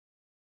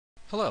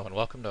Hello and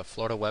welcome to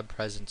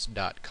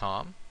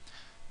FloridaWebPresence.com.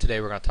 Today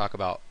we're going to talk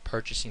about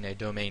purchasing a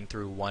domain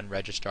through one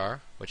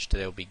registrar, which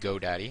today will be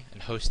GoDaddy,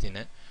 and hosting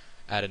it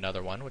at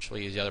another one, which will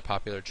use the other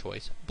popular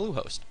choice,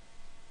 BlueHost.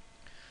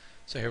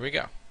 So here we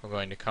go. We're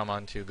going to come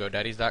on to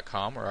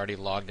GoDaddies.com. We're already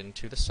logged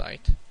into the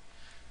site.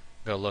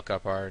 Go look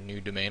up our new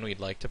domain we'd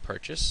like to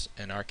purchase.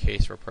 In our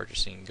case, we're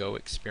purchasing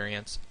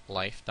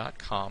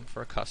GoExperienceLife.com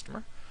for a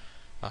customer.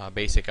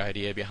 Basic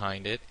idea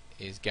behind it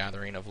is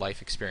gathering of life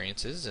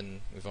experiences,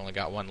 and we've only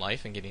got one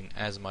life and getting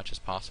as much as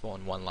possible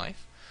in one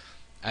life.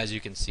 As you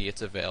can see,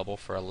 it's available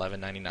for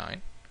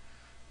 $11.99,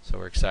 so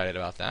we're excited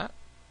about that.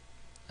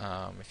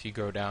 If you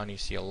go down, you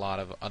see a lot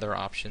of other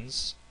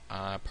options.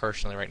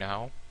 Personally, right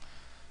now,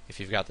 if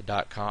you've got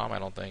the .com, I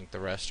don't think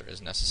the rest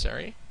is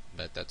necessary,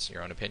 but that's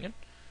your own opinion.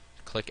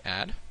 Click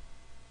Add.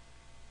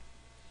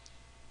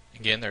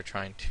 Again, they're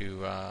trying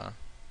to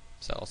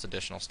sell us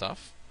additional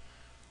stuff.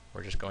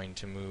 We're just going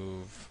to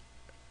move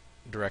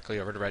directly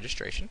over to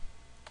registration,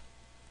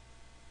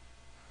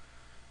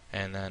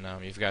 and then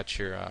you've got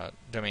your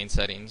domain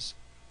settings,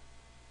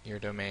 your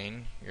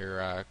domain,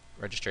 your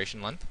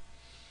registration length,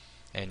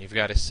 and you've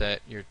got to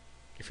set your,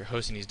 if you're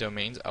hosting these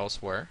domains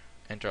elsewhere,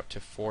 enter up to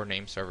 4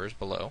 name servers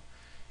below.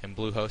 In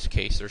BlueHost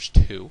case, there's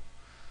 2.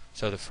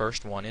 So the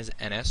first one is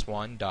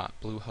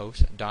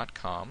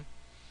ns1.bluehost.com,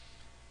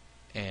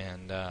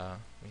 and let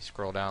me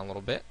scroll down a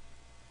little bit.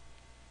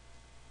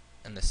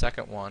 And the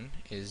second one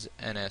is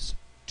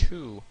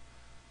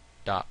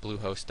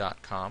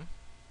ns2.bluehost.com.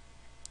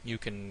 You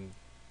can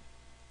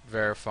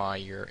verify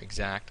your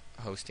exact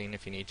hosting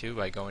if you need to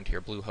by going to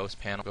your BlueHost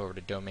panel, go over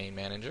to Domain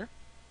Manager,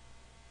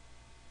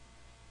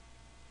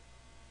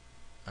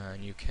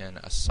 and you can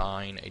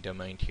assign a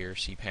domain to your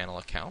cPanel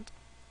account.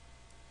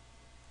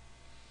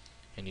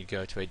 And you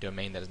go to a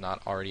domain that is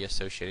not already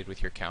associated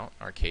with your account.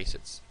 In our case,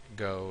 it's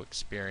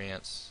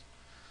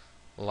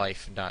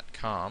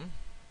GoExperienceLife.com.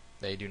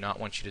 They do not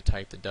want you to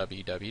type the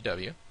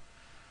www.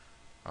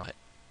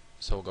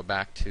 So we'll go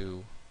back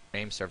to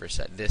name server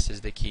set. This is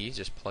the keys,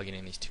 just plugging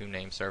in these 2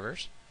 name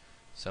servers.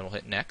 So we'll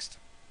hit next.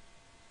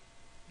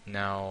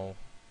 Now,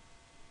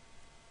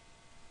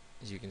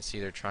 as you can see,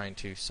 they're trying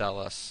to sell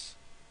us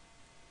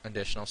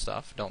additional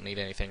stuff. Don't need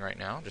anything right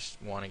now. Just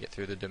want to get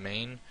through the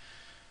domain.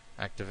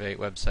 Activate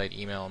website,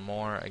 email, and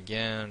more.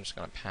 Again, I'm just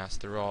going to pass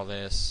through all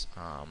this.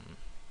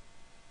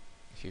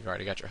 If you've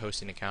already got your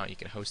hosting account, you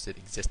can host it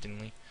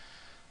existingly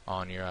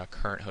on your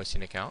current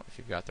hosting account if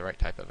you've got the right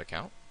type of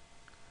account.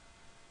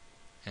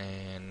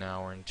 And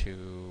now we're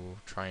into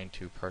trying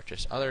to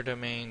purchase other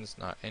domains.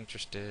 Not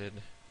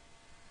interested.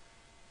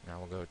 Now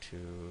we'll go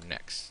to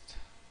next.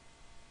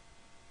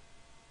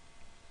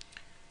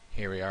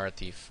 Here we are at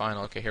the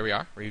final. Okay, here we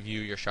are.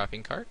 Review your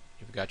shopping cart.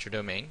 You've got your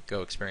domain,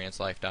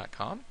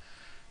 GoExperienceLife.com.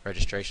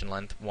 Registration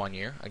length 1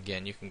 year.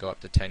 Again, you can go up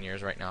to 10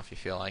 years right now if you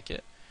feel like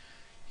it.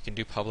 You can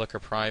do public or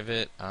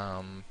private.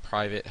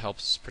 Private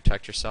helps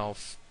protect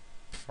yourself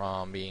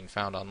from being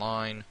found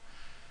online.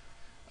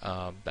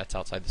 That's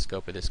outside the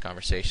scope of this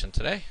conversation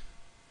today.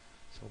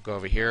 So we'll go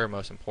over here.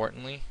 Most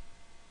importantly,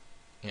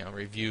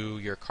 review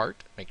your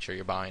cart. Make sure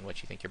you're buying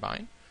what you think you're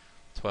buying.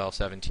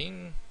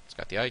 $12.17. It's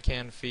got the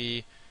ICANN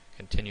fee.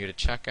 Continue to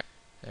checkout.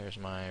 There's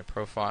my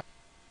profile.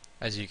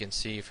 As you can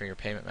see, for your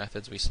payment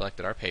methods, we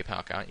selected our PayPal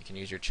account. You can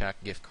use your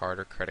check, gift card,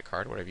 or credit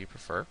card, whatever you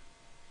prefer.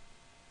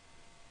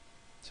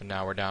 So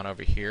now we're down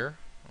over here.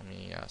 Let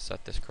me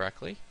set this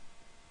correctly.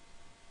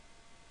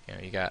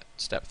 You got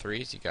step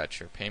 3s. You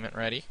got your payment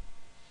ready.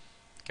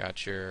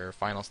 Got your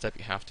final step.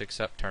 You have to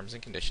accept terms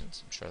and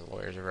conditions. I'm sure the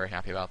lawyers are very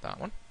happy about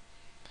that one.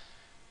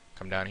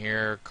 Come down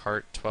here,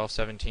 cart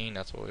 $12.17.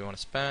 That's what we want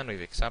to spend.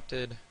 We've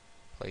accepted.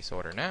 Place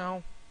order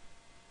now.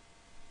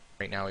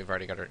 Right now we've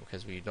already got it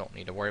because we don't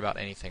need to worry about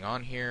anything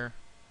on here.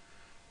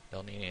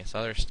 Don't need any of this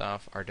other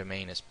stuff. Our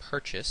domain is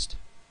purchased.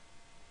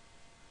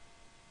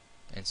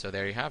 And so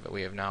there you have it.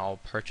 We have now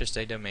purchased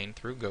a domain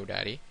through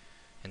GoDaddy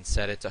and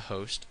set it to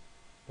host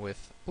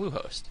with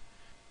BlueHost.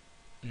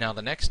 Now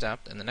the next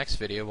step in the next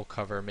video will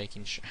cover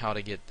making how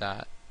to get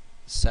that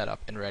set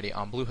up and ready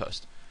on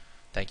BlueHost.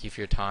 Thank you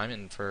for your time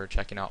and for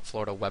checking out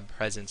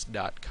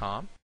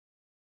FloridaWebPresence.com.